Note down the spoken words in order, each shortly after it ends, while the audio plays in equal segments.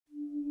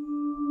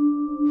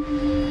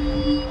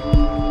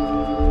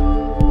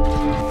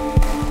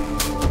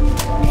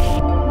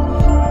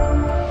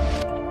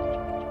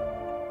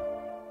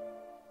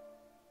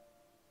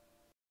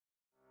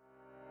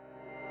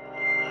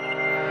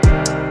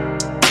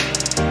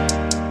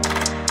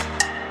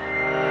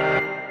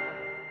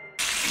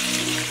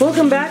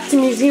Welcome back to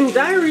Museum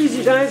Diaries.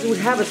 You guys, we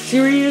have a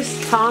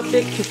serious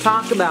topic to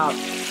talk about.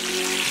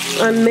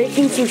 I'm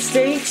making some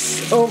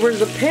steaks over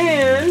the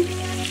pan,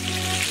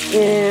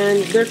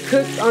 and they're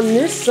cooked on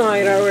this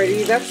side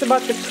already. That's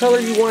about the color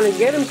you want to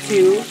get them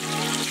to.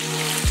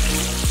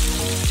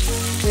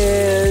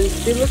 And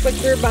they look like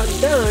they're about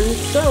done,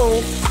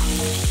 so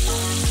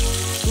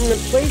I'm going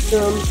to place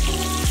them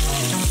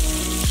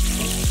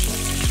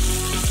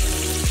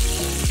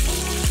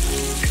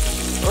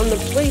on the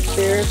plate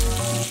there.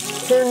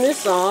 Turn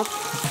this off.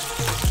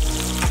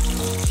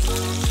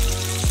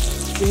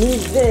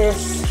 Move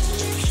this.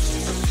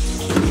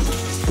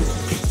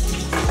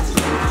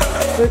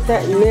 Put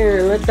that in there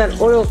and let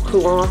that oil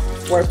cool off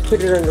before I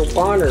put it under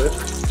water.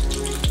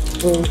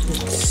 And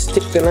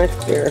stick the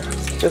knife there,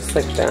 just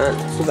like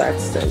that. So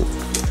that's done.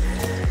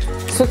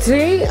 So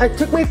today I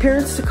took my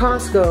parents to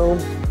Costco,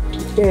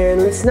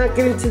 and let's not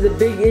get into the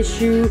big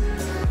issue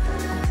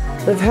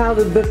of how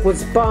the book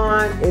was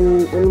bought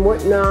and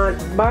whatnot.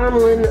 Bottom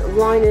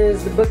line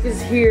is, the book is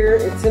here.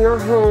 It's in our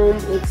home.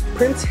 It's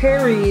Prince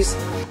Harry's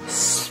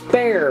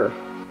Spare,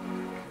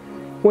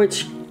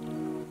 which,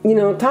 you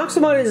know, talks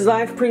about his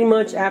life pretty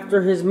much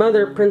after his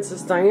mother,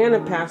 Princess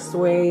Diana, passed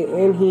away,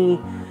 and he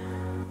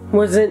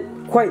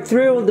wasn't quite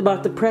thrilled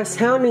about the press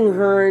hounding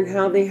her and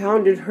how they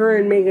hounded her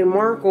and Meghan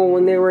Markle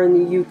when they were in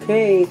the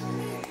UK,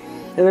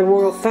 and the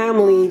royal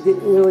family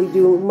didn't really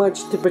do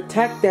much to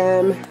protect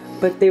them,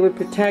 but they would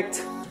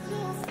protect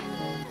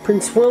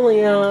Prince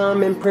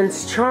William and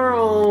Prince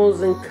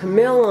Charles and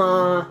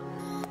Camilla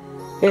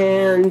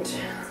and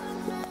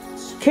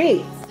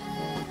Kate,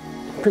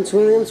 Prince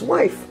William's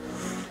wife.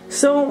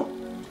 So,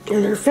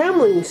 and her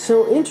family.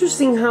 So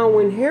interesting how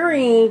when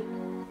Harry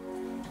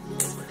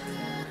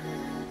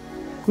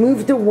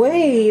moved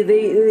away,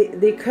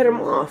 they cut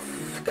him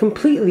off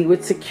completely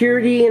with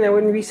security, and I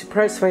wouldn't be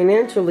surprised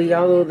financially,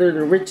 although they're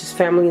the richest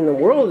family in the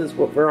world, is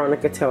what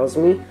Veronica tells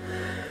me.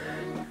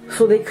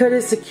 So they cut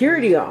his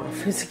security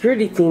off, his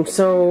security team.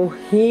 So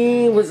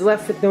he was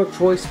left with no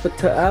choice but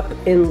to up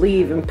and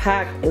leave and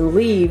pack and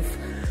leave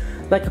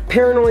like a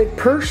paranoid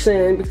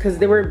person, because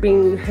they were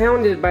being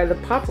hounded by the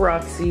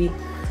paparazzi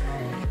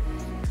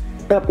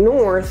up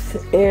north.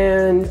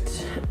 And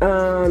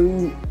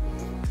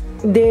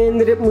they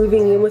ended up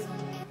moving in with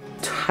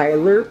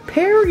Tyler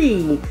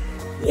Perry.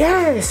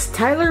 Yes,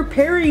 Tyler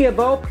Perry, of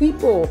all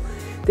people.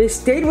 They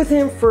stayed with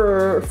him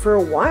for a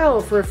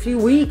while, for a few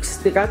weeks.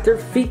 They got their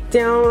feet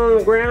down on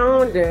the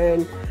ground,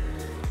 and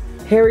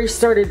Harry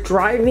started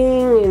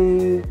driving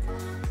and,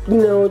 you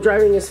know,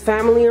 driving his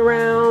family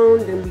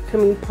around and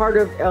becoming part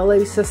of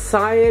LA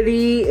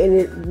society, and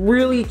it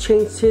really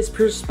changed his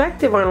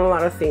perspective on a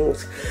lot of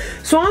things.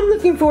 So I'm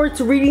looking forward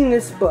to reading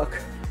this book,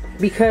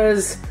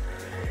 because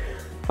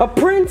a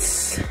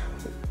prince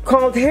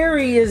called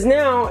Harry is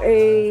now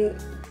a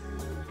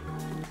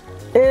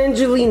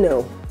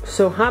Angelino.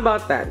 So how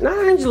about that?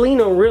 Not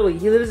Angelino, really.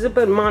 He lives up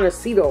in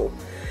Montecito,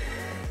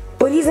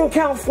 but he's in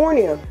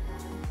California.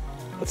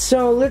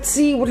 So let's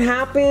see what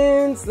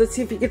happens. Let's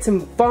see if he gets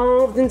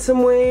involved in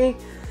some way.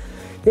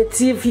 Let's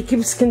see if he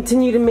keeps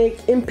continue to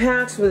make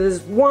impacts with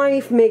his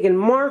wife, Meghan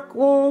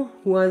Markle,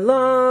 who I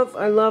love.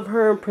 I love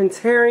her and Prince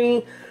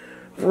Harry.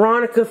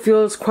 Veronica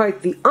feels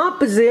quite the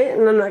opposite,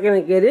 and I'm not going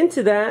to get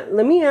into that.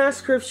 Let me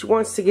ask her if she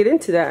wants to get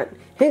into that.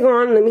 Hang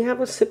on, let me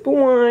have a sip of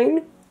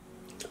wine.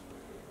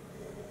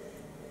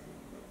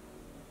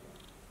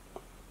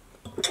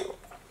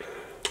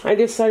 I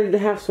decided to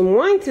have some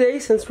wine today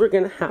since we're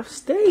going to have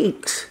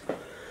steaks.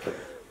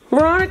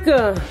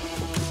 Veronica,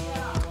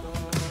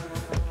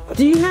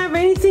 do you have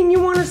anything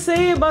you want to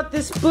say about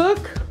this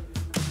book?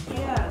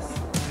 Yes.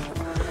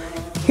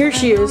 Here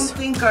she is. I don't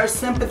think our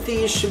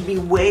sympathy should be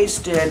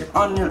wasted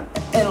on an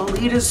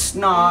elitist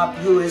snob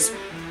who is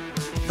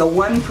the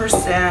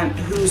 1%,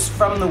 who's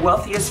from the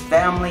wealthiest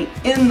family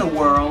in the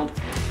world.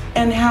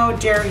 And how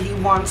dare he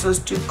wants us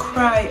to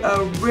cry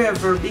a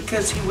river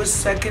because he was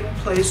second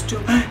place to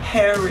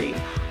Harry.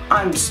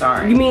 I'm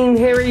sorry. You mean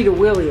Harry to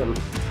William?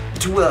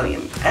 To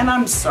William. And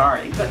I'm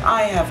sorry, but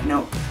I have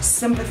no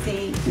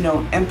sympathy,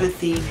 no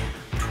empathy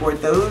toward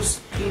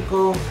those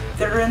people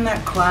that are in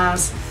that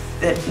class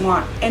that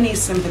want any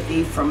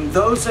sympathy from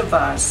those of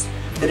us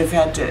that have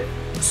had to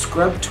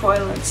scrub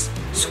toilets,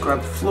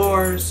 scrub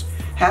floors,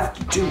 have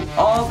to do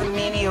all the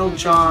menial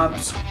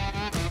jobs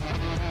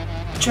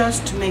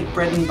just to make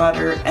bread and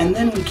butter, and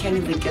then we can't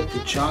even get the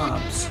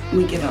jobs.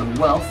 We get on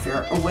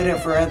welfare or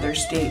whatever other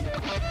state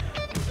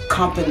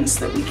compens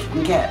that we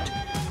can get.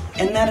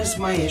 And that is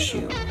my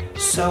issue.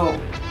 So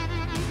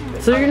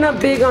you're not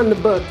big on the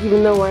book,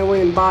 even though I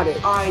went and bought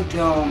it? I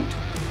don't.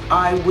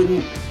 I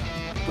wouldn't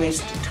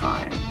waste the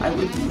time. I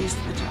wouldn't waste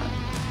the time.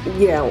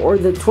 Yeah, or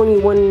the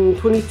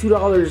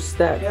 $22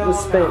 that was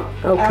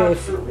spent. No, okay.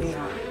 Absolutely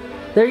not.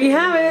 There you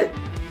have it.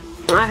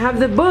 I have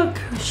the book.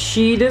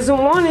 She doesn't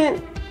want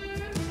it.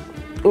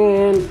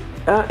 And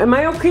am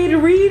I okay to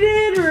read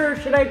it, or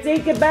should I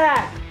take it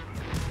back?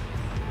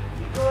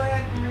 Go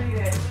ahead and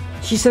read it.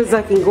 She says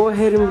I can go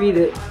ahead and read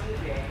it,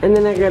 and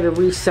then I gotta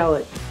resell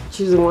it.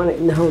 She doesn't want it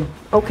in the home.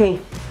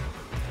 Okay.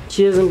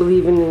 She doesn't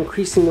believe in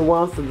increasing the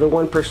wealth of the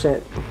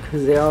 1%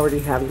 because they already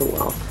have the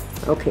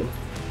wealth. Okay.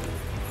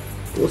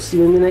 We'll see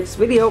you in the next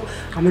video.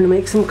 I'm going to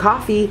make some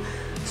coffee.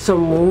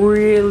 Some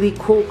really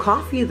cool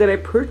coffee that I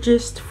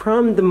purchased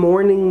from the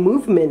Morning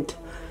Movement.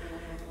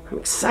 I'm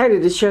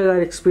excited to share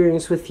that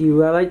experience with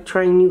you. I like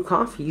trying new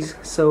coffees,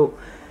 so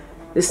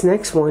this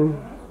next one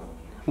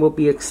will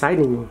be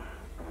exciting.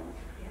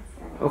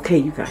 Okay,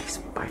 you guys,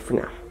 bye for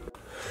now.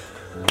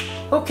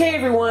 Okay,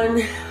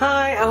 everyone.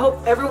 Hi, I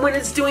hope everyone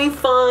is doing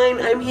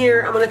fine. I'm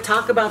here. I'm going to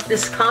talk about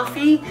this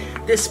coffee,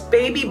 this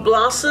Baby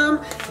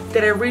Blossom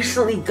that I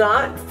recently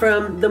got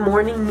from the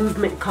Morning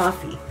Movement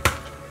Coffee.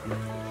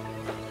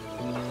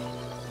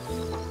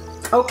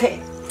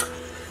 Okay,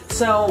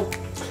 so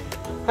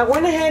I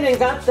went ahead and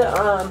got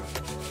the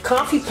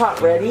coffee pot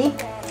ready,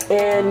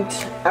 and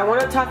I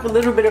want to talk a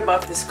little bit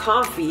about this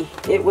coffee.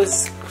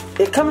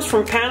 It comes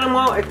from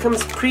Panama. It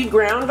comes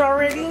pre-ground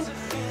already,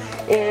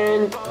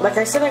 and like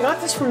I said, I got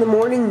this from the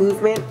Morning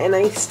Movement, and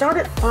I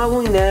started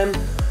following them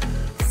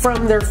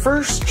from their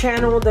first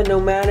channel, the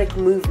Nomadic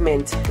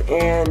Movement,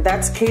 and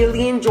that's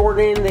Kaylee and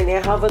Jordan. They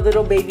have a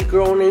little baby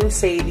girl named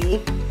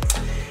Sadie.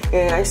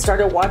 And I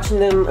started watching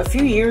them a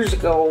few years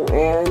ago,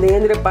 and they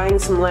ended up buying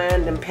some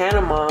land in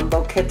Panama,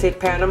 Boquete,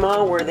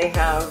 Panama, where they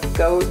have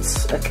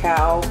goats, a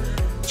cow,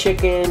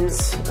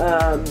 chickens,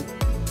 and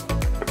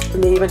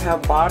they even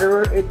have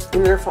otter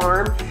in their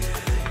farm.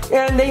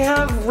 And they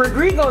have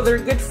Rodrigo, their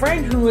good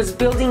friend, who is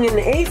building an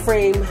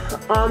A-frame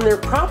on their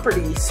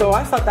property. So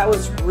I thought that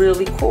was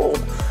really cool,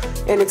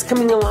 and it's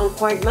coming along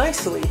quite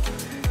nicely.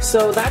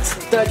 So that's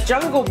the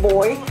Jungle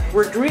Boy,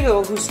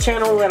 Rodrigo, whose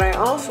channel that I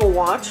also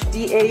watch,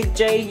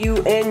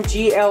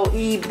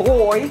 D-A-J-U-N-G-L-E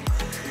Boy,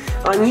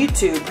 on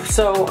YouTube.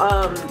 So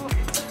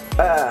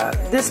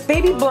this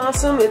Baby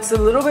Blossom, it's a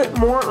little bit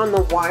more on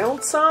the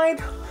wild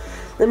side.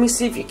 Let me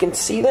see if you can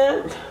see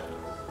that.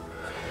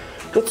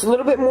 It's a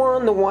little bit more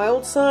on the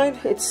wild side.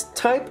 It's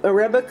type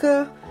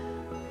Arabica,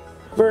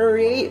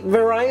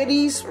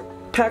 varieties,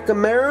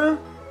 Pacamara,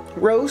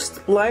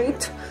 Roast,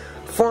 Light,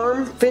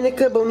 Farm,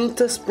 Finca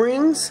Bonita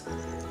Springs,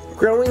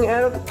 growing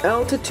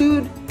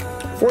altitude,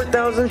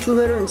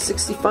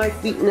 4,265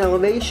 feet in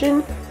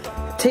elevation,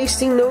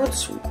 tasting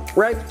notes,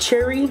 ripe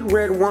cherry,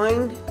 red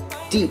wine,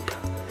 deep.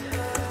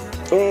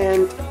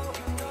 And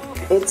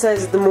it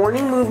says the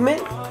Morning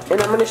Movement, and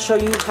I'm going to show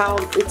you how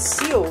it's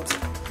sealed.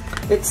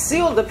 It's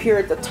sealed up here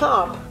at the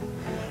top,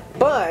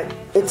 but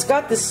it's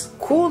got this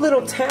cool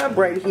little tab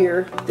right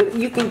here that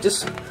you can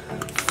just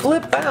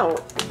flip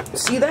out.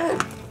 See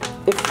that?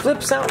 It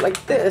flips out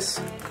like this.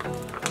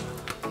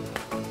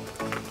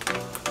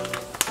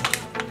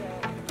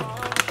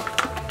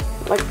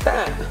 Like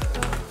that.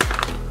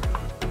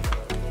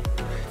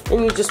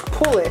 And you just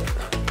pull it.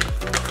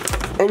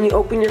 And you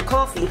open your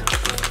coffee.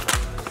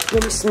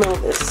 Let me smell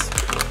this.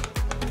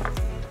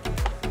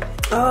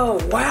 Oh,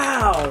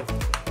 wow.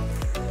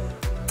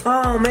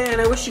 Oh,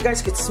 man, I wish you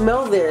guys could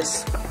smell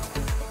this.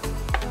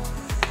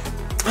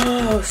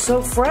 Oh,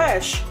 so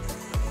fresh.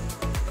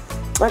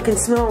 I can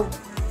smell...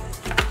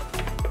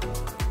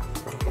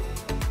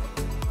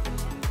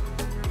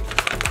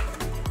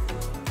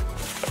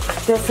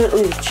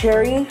 definitely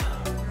cherry,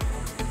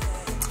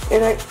 and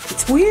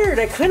it's weird,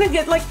 I kind of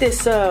get like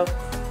this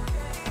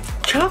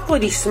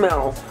chocolatey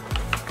smell.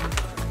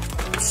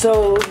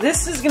 So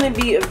this is going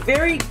to be a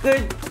very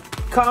good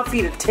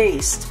coffee to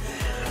taste.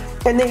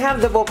 And they have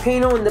the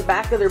volcano in the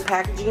back of their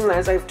packaging,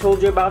 as I've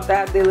told you about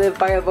that. They live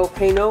by a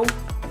volcano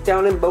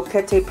down in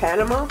Boquete,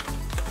 Panama.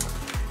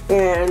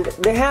 And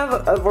they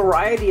have a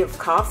variety of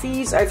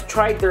coffees. I've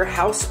tried their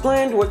house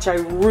blend, which I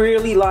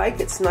really like.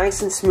 It's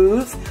nice and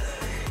smooth.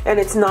 And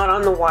it's not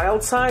on the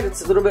wild side,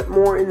 it's a little bit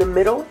more in the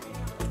middle.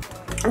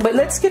 But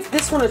let's give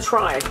this one a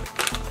try.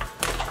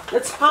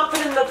 Let's pop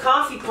it in the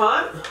coffee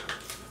pot.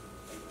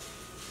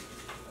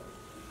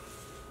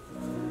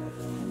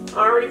 I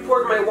already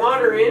poured my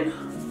water in.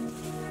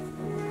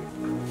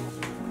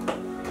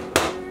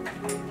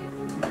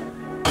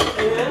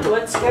 And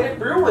let's get it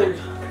brewing.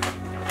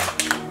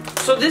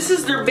 So this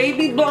is their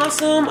Baby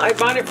Blossom. I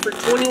bought it for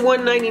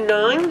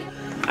 $21.99.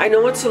 I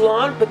know it's a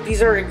lot, but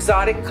these are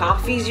exotic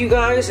coffees, you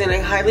guys, and I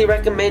highly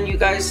recommend you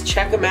guys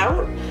check them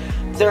out.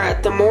 They're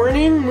at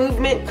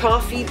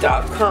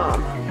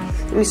themorningmovementcoffee.com.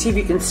 Let me see if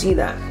you can see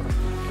that.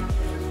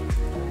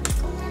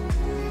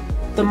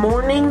 The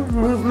Morning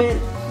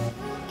Movement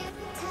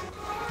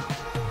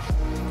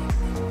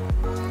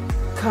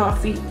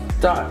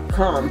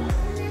Coffee.com.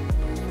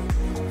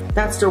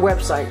 That's their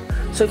website.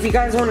 So if you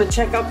guys want to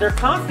check out their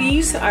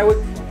coffees, I would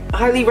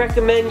highly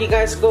recommend you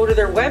guys go to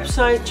their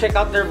website, check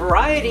out their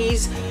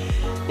varieties,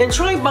 and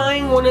try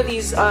buying one of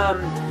these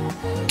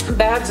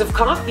bags of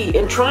coffee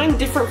and trying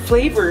different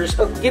flavors.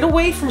 Get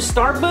away from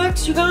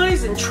Starbucks, you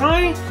guys, and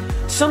try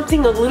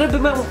something a little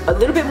bit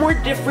more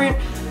different,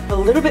 a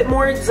little bit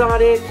more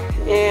exotic.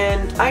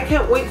 And I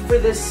can't wait for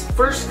this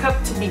first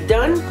cup to be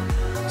done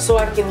so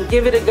I can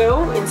give it a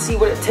go and see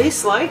what it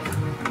tastes like.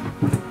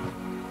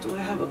 Do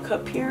I have a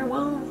cup here?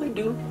 Well, I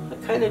do. I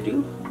kind of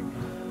do.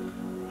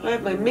 I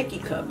have my Mickey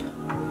cup.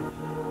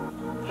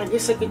 I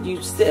guess I could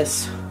use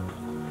this.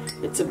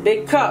 It's a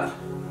big cup,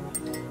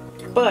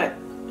 but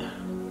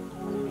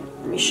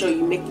let me show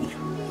you Mickey.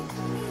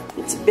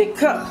 It's a big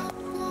cup,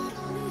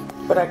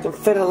 but I can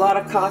fit a lot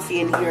of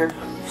coffee in here.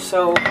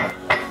 So,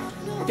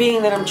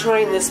 being that I'm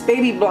trying this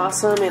baby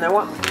blossom and I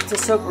want to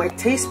soak my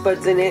taste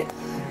buds in it,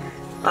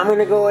 I'm going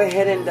to go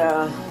ahead and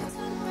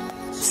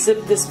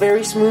sip this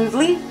very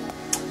smoothly,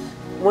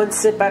 one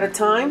sip at a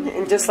time,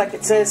 and just like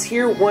it says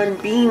here, one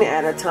bean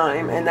at a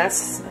time. And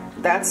that's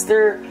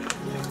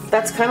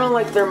kind of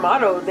like their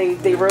motto.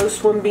 They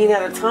roast one bean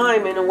at a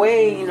time. In a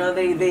way, you know,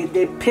 they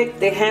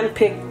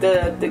handpick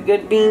the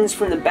good beans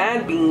from the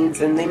bad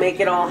beans, and they make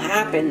it all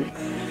happen.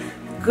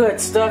 Good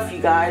stuff,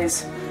 you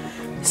guys.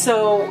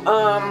 So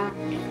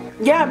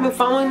yeah, I've been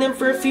following them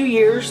for a few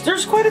years.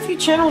 There's quite a few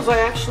channels I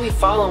actually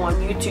follow on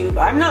YouTube.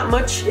 I'm not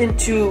much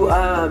into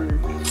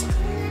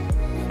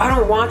I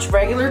don't watch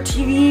regular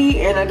TV,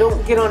 and I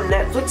don't get on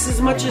Netflix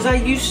as much as I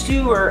used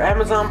to, or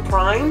Amazon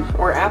Prime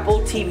or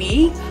Apple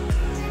TV,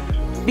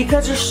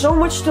 because there's so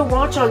much to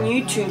watch on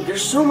YouTube.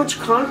 There's so much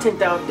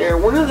content out there.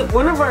 One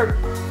of our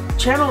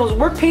channels,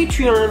 we're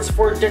Patreons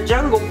for The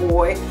Jungle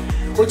Boy,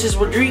 which is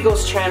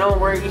Rodrigo's channel,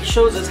 where he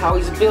shows us how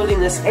he's building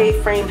this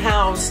A-frame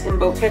house in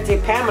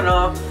Boquete,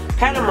 Panama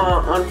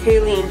on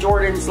Kaylee and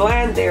Jordan's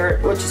land there,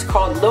 which is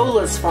called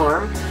Lola's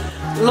Farm.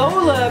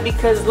 Lola,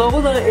 because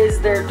Lola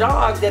is their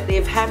dog that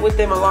they've had with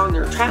them along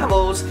their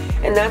travels,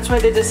 and that's why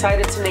they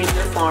decided to name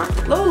their farm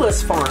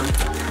Lola's Farm.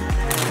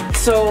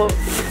 So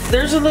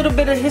there's a little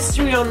bit of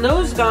history on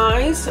those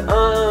guys, and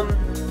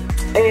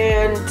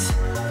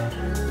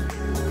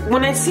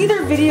when I see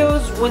their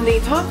videos, when they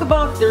talk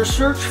about their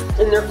search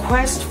and their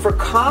quest for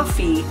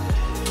coffee,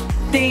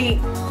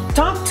 they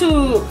talk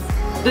to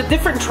the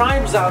different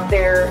tribes out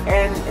there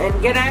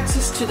and get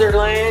access to their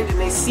land, and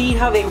they see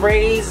how they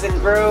raise and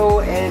grow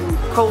and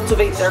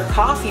cultivate their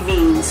coffee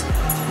beans,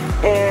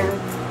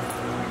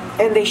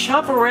 and they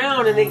shop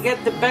around and they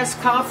get the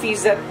best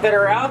coffees that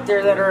are out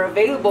there, that are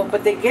available,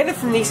 but they get it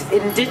from these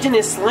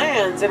indigenous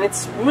lands. And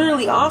it's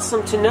really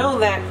awesome to know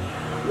that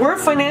we're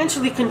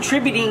financially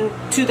contributing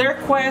to their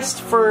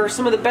quest for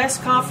some of the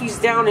best coffees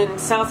down in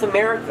South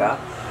America.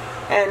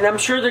 And I'm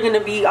sure they're going to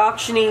be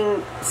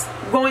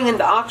going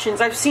into auctions.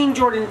 I've seen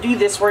Jordan do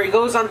this, where he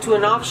goes onto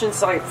an auction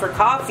site for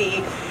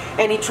coffee,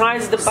 and he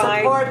tries to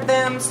buy... Support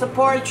them,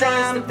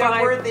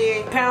 they're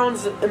worthy.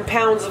 Pounds and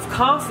pounds of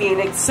coffee.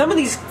 And some of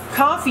these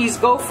coffees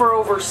go for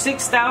over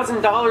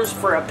 $6,000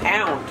 for a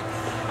pound.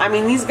 I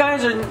mean, these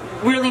guys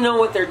really know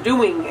what they're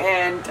doing.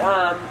 And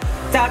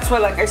that's why,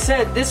 like I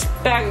said, this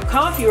bag of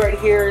coffee right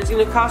here is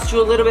going to cost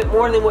you a little bit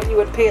more than what you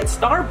would pay at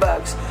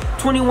Starbucks,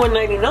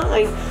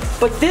 $21.99.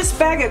 But this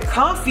bag of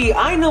coffee,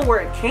 I know where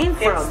it came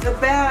from. It's the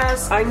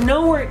best. I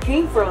know where it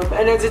came from,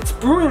 and as it's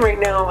brewing right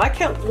now, I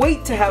can't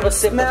wait to have a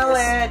sip of this. Smell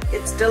it.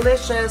 It's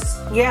delicious.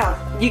 Yeah,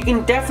 you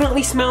can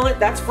definitely smell it.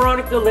 That's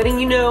Veronica letting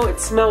you know it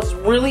smells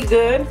really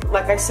good.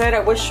 Like I said,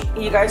 I wish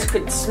you guys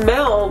could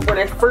smell when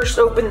I first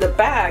opened the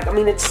bag. I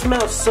mean, it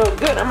smells so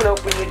good. I'm going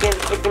to open it again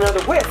and take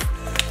another whiff,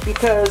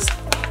 because,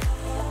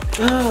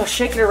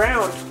 shake it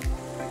around.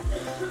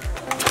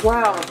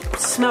 Wow, it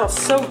smells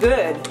so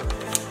good.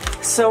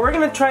 So we're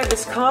going to try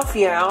this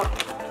coffee out,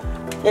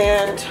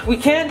 and we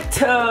can't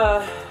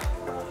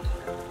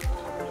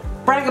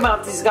brag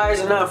about these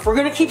guys enough. We're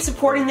going to keep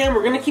supporting them.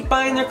 We're going to keep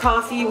buying their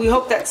coffee. We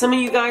hope that some of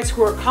you guys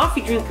who are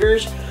coffee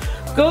drinkers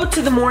go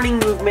to the morning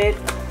movement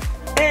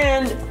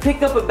and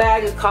pick up a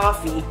bag of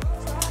coffee.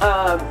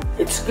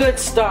 It's good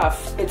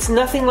stuff. It's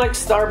nothing like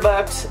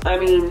Starbucks. I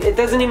mean, it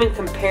doesn't even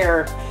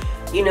compare.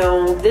 You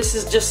know, this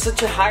is just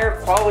such a higher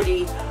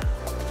quality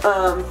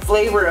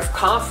flavor of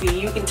coffee.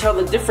 You can tell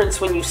the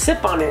difference when you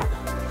sip on it.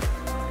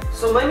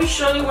 So let me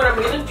show you what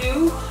I'm going to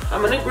do.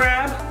 I'm going to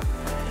grab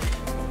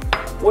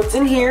what's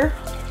in here.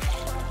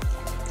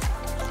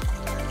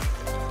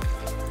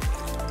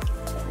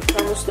 It's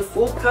almost a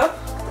full cup.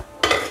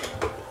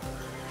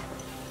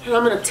 And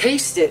I'm going to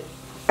taste it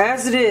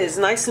as it is,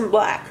 nice and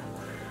black.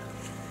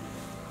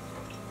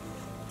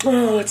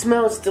 Oh, it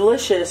smells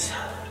delicious.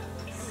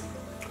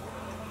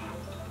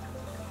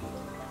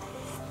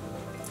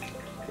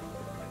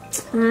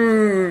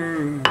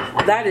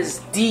 That is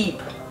deep.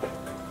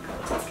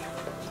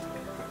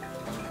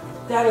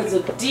 That is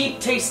a deep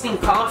tasting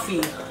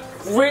coffee.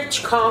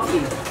 Rich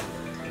coffee.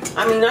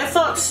 I mean, I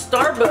thought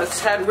Starbucks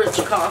had rich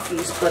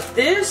coffees, but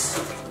this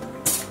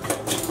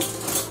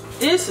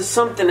is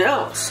something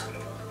else.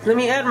 Let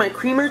me add my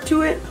creamer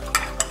to it.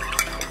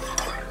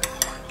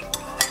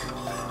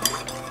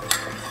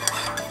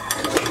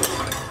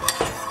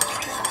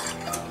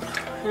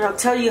 And I'll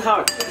tell you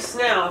how it tastes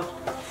now.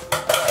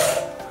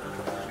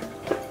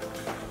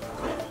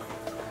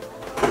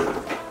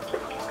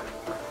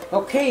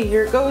 Okay,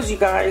 here it goes, you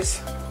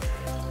guys.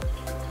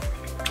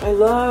 I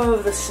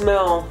love the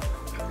smell.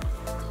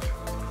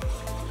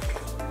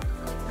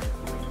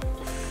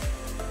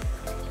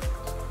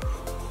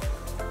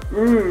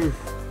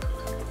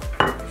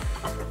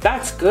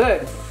 That's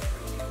good.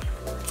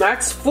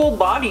 That's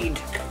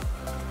full-bodied.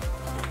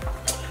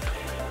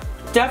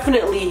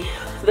 Definitely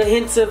the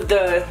hints of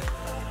the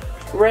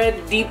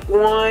red deep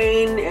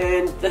wine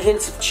and the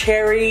hints of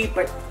cherry,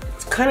 but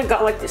it's kind of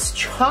got like this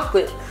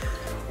chocolate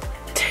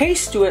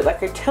taste to it,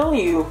 like I tell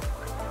you.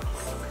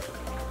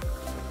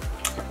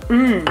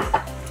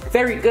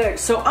 Very good.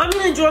 So I'm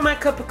gonna enjoy my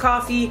cup of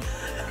coffee.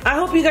 I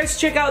hope you guys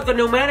check out the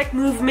Nomadic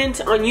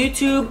Movement on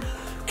YouTube,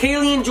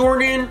 Kaylee and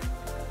Jordan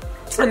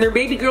and their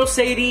baby girl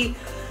Sadie.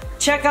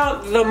 Check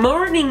out the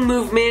Morning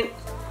Movement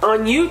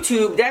on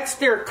YouTube. That's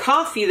their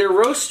coffee, their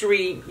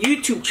roastery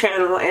YouTube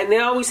channel, and they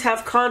always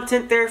have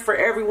content there for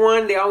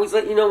everyone. They always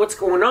let you know what's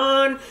going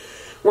on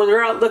when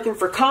they're out looking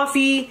for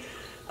coffee,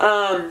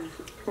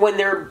 when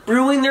they're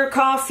brewing their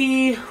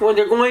coffee, when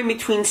they're going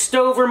between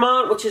Stowe,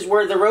 Vermont, which is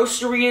where the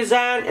roastery is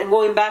at, and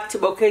going back to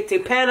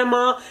Boquete,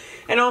 Panama,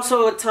 and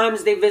also at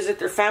times they visit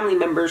their family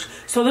members.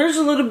 So there's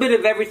a little bit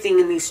of everything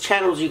in these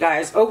channels, you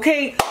guys.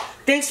 Okay,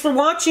 thanks for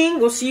watching.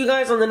 We'll see you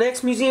guys on the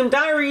next Museum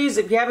Diaries.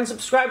 If you haven't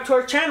subscribed to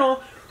our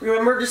channel,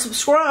 remember to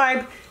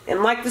subscribe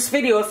and like this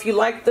video if you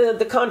like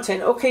the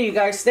content. Okay, you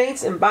guys,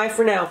 thanks and bye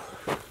for now.